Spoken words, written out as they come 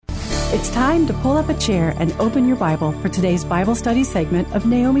It's time to pull up a chair and open your Bible for today's Bible study segment of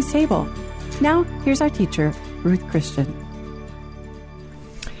Naomi's Table. Now, here's our teacher, Ruth Christian.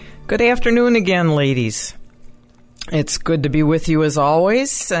 Good afternoon again, ladies. It's good to be with you as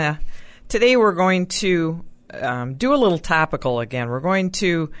always. Today we're going to do a little topical again. We're going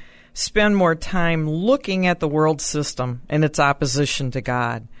to spend more time looking at the world system and its opposition to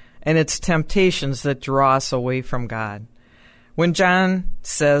God and its temptations that draw us away from God. When John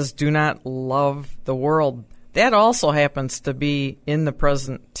says, do not love the world, that also happens to be in the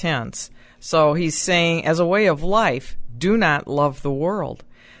present tense. So he's saying, as a way of life, do not love the world.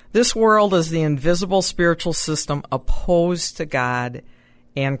 This world is the invisible spiritual system opposed to God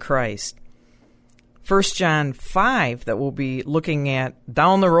and Christ. 1 John 5, that we'll be looking at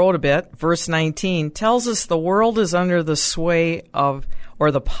down the road a bit, verse 19, tells us the world is under the sway of,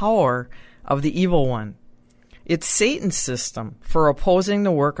 or the power of the evil one. It's Satan's system for opposing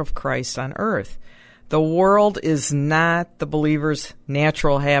the work of Christ on earth. The world is not the believer's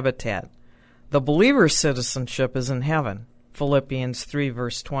natural habitat. The believer's citizenship is in heaven. Philippians 3,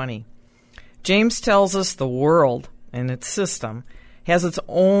 verse 20. James tells us the world and its system has its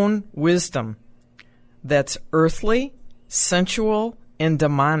own wisdom that's earthly, sensual, and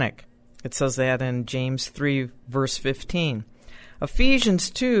demonic. It says that in James 3, verse 15.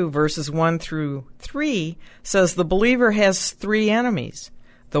 Ephesians 2, verses 1 through 3 says the believer has three enemies: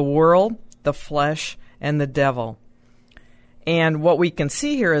 the world, the flesh, and the devil. And what we can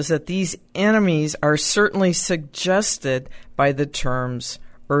see here is that these enemies are certainly suggested by the terms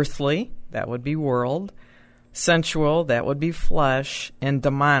earthly, that would be world, sensual, that would be flesh, and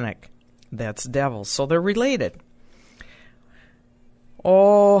demonic, that's devil. So they're related.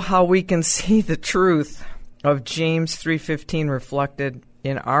 Oh, how we can see the truth of James 3:15 reflected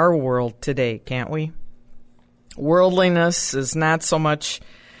in our world today, can't we? Worldliness is not so much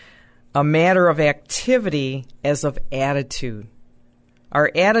a matter of activity as of attitude.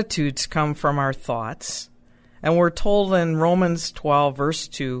 Our attitudes come from our thoughts, and we're told in Romans 12, verse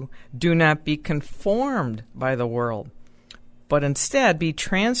 2, do not be conformed by the world, but instead be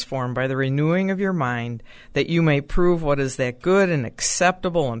transformed by the renewing of your mind, that you may prove what is that good and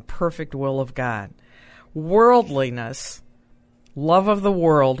acceptable and perfect will of God. Worldliness, love of the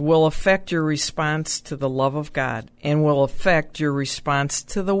world, will affect your response to the love of God and will affect your response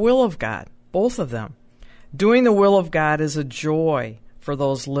to the will of God, both of them. Doing the will of God is a joy for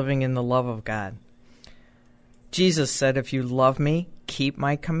those living in the love of God. Jesus said, if you love me, keep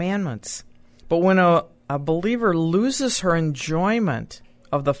my commandments. But when a believer loses her enjoyment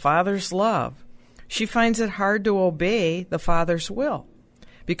of the Father's love, she finds it hard to obey the Father's will,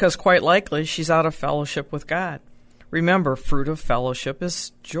 because quite likely she's out of fellowship with God. Remember, fruit of fellowship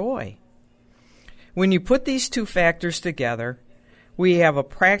is joy. When you put these two factors together, we have a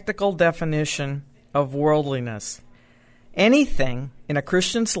practical definition of worldliness. Anything in a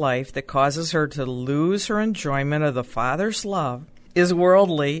Christian's life that causes her to lose her enjoyment of the Father's love is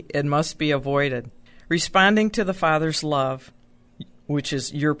worldly and must be avoided. Responding to the Father's love, which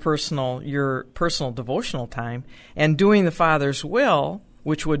is your personal devotional time, and doing the Father's will,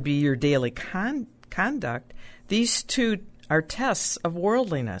 which would be your daily conduct, these two are tests of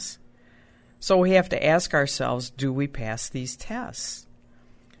worldliness. So we have to ask ourselves, do we pass these tests?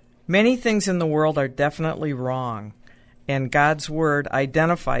 Many things in the world are definitely wrong, and God's Word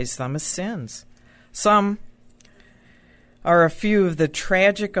identifies them as sins. Some are a few of the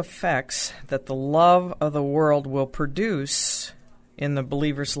tragic effects that the love of the world will produce in the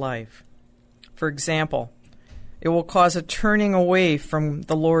believer's life. For example, it will cause a turning away from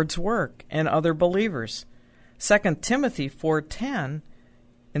the Lord's work and other believers. 2 Timothy 4:10,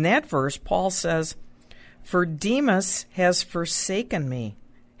 in that verse, Paul says, for Demas has forsaken me,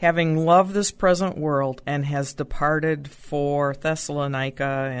 having loved this present world, and has departed for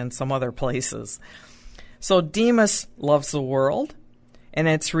Thessalonica and some other places. So Demas loves the world, and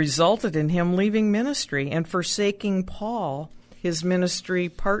it's resulted in him leaving ministry and forsaking Paul, his ministry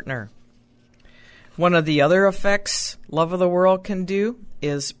partner. One of the other effects love of the world can do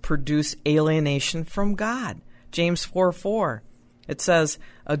is produce alienation from God. James 4:4. It says,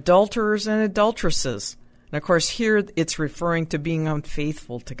 adulterers and adulteresses. And of course, here it's referring to being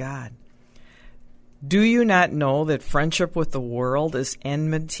unfaithful to God. Do you not know that friendship with the world is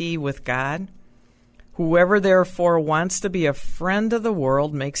enmity with God? Whoever therefore wants to be a friend of the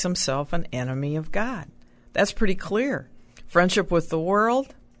world makes himself an enemy of God. That's pretty clear. Friendship with the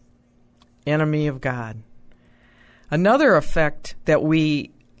world, enemy of God. Another effect that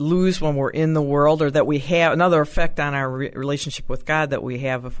we lose when we're in the world, or that we have, another effect on our relationship with God that we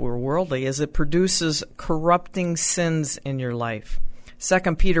have if we're worldly, is it produces corrupting sins in your life.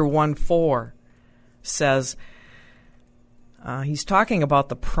 2 Peter 1:4 says, he's talking about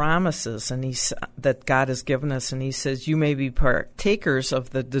the promises that God has given us, and he says, you may be partakers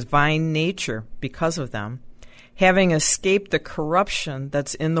of the divine nature because of them, having escaped the corruption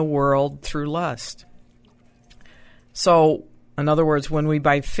that's in the world through lust. So, in other words, when we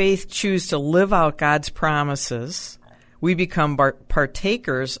by faith choose to live out God's promises, we become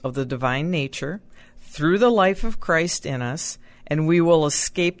partakers of the divine nature through the life of Christ in us, and we will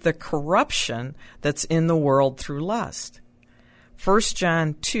escape the corruption that's in the world through lust. 1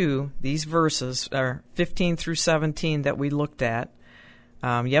 John 2, these verses are 15 through 17 that we looked at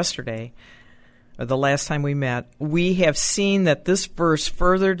yesterday, or the last time we met. We have seen that this verse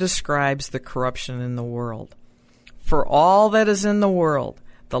further describes the corruption in the world. For all that is in the world,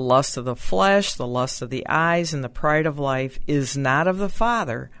 the lust of the flesh, the lust of the eyes, and the pride of life is not of the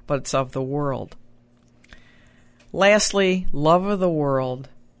Father, but it's of the world. Lastly, love of the world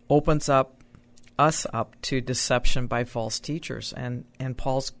opens us up to deception by false teachers. And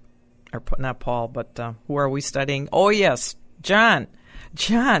Paul's, or not Paul, but who are we studying? Oh, yes, John.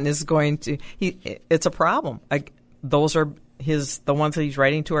 John is going to, it's a problem. Those are the ones that he's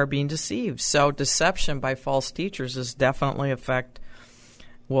writing to are being deceived. So deception by false teachers is definitely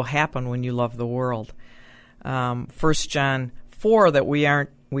will happen when you love the world. 1 John 4 that we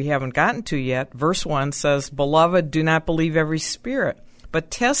haven't gotten to yet, verse 1 says, Beloved, do not believe every spirit, but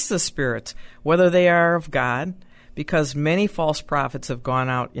test the spirits, whether they are of God, because many false prophets have gone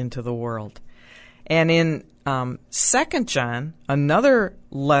out into the world. And in 2 John, another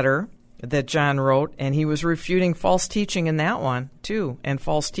letter that John wrote, and he was refuting false teaching in that one, too, and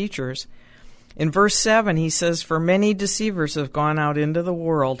false teachers. In verse 7, he says, For many deceivers have gone out into the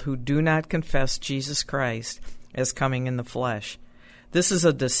world who do not confess Jesus Christ as coming in the flesh. This is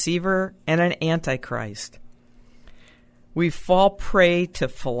a deceiver and an antichrist. We fall prey to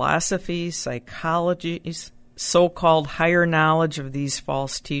philosophies, psychologies, so-called higher knowledge of these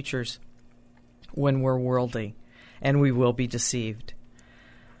false teachers when we're worldly, and we will be deceived.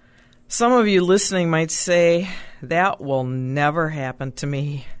 Some of you listening might say, that will never happen to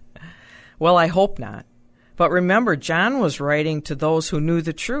me. Well, I hope not. But remember, John was writing to those who knew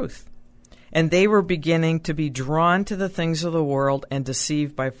the truth, and they were beginning to be drawn to the things of the world and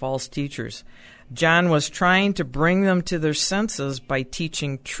deceived by false teachers. John was trying to bring them to their senses by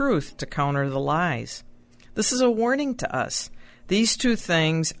teaching truth to counter the lies. This is a warning to us. These two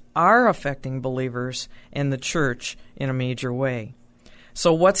things are affecting believers and the church in a major way.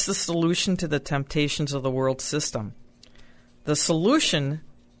 So what's the solution to the temptations of the world system? The solution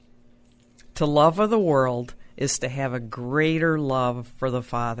to love of the world is to have a greater love for the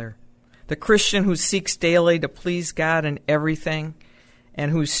Father. The Christian who seeks daily to please God in everything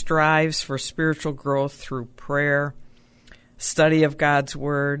and who strives for spiritual growth through prayer, study of God's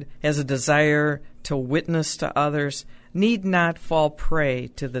Word, has a desire to witness to others, need not fall prey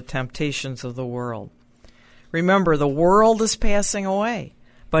to the temptations of the world. Remember, the world is passing away,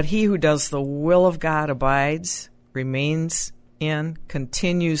 but he who does the will of God abides, remains in,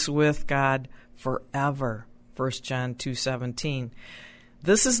 continues with God forever. 1 John 2:17.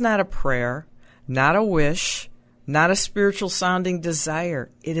 This is not a prayer, not a wish, not a spiritual sounding desire.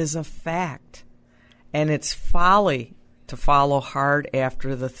 It is a fact. And it's folly to follow hard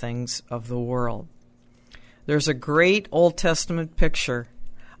after the things of the world. There's a great Old Testament picture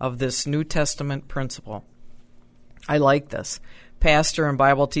of this New Testament principle. I like this. Pastor and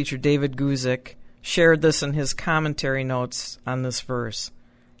Bible teacher David Guzik shared this in his commentary notes on this verse.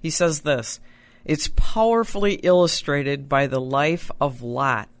 He says this, it's powerfully illustrated by the life of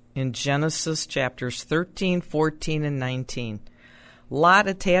Lot in Genesis chapters 13, 14, and 19. Lot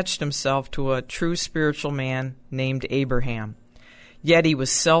attached himself to a true spiritual man named Abraham. Yet he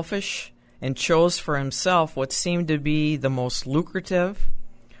was selfish and chose for himself what seemed to be the most lucrative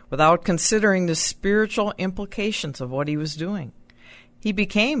without considering the spiritual implications of what he was doing. He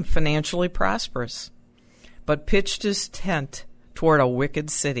became financially prosperous, but pitched his tent toward a wicked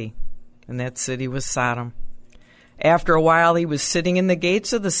city, and that city was Sodom. After a while, he was sitting in the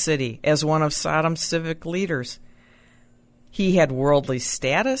gates of the city as one of Sodom's civic leaders. He had worldly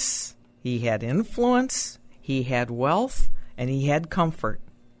status, he had influence, he had wealth, and he had comfort.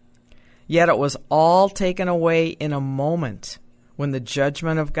 Yet it was all taken away in a moment when the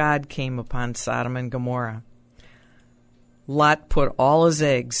judgment of God came upon Sodom and Gomorrah. Lot put all his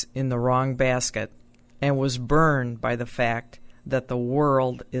eggs in the wrong basket and was burned by the fact that the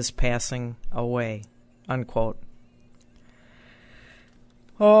world is passing away. Unquote.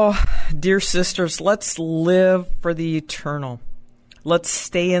 Oh, dear sisters, let's live for the eternal. Let's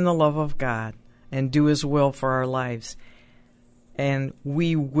stay in the love of God and do His will for our lives. and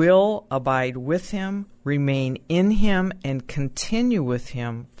we will abide with him, remain in him, and continue with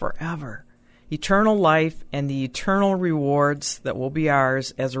him forever. Eternal life and the eternal rewards that will be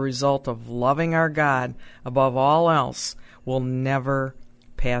ours as a result of loving our God above all else will never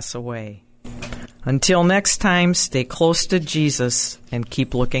pass away. Until next time, stay close to Jesus and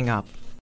keep looking up.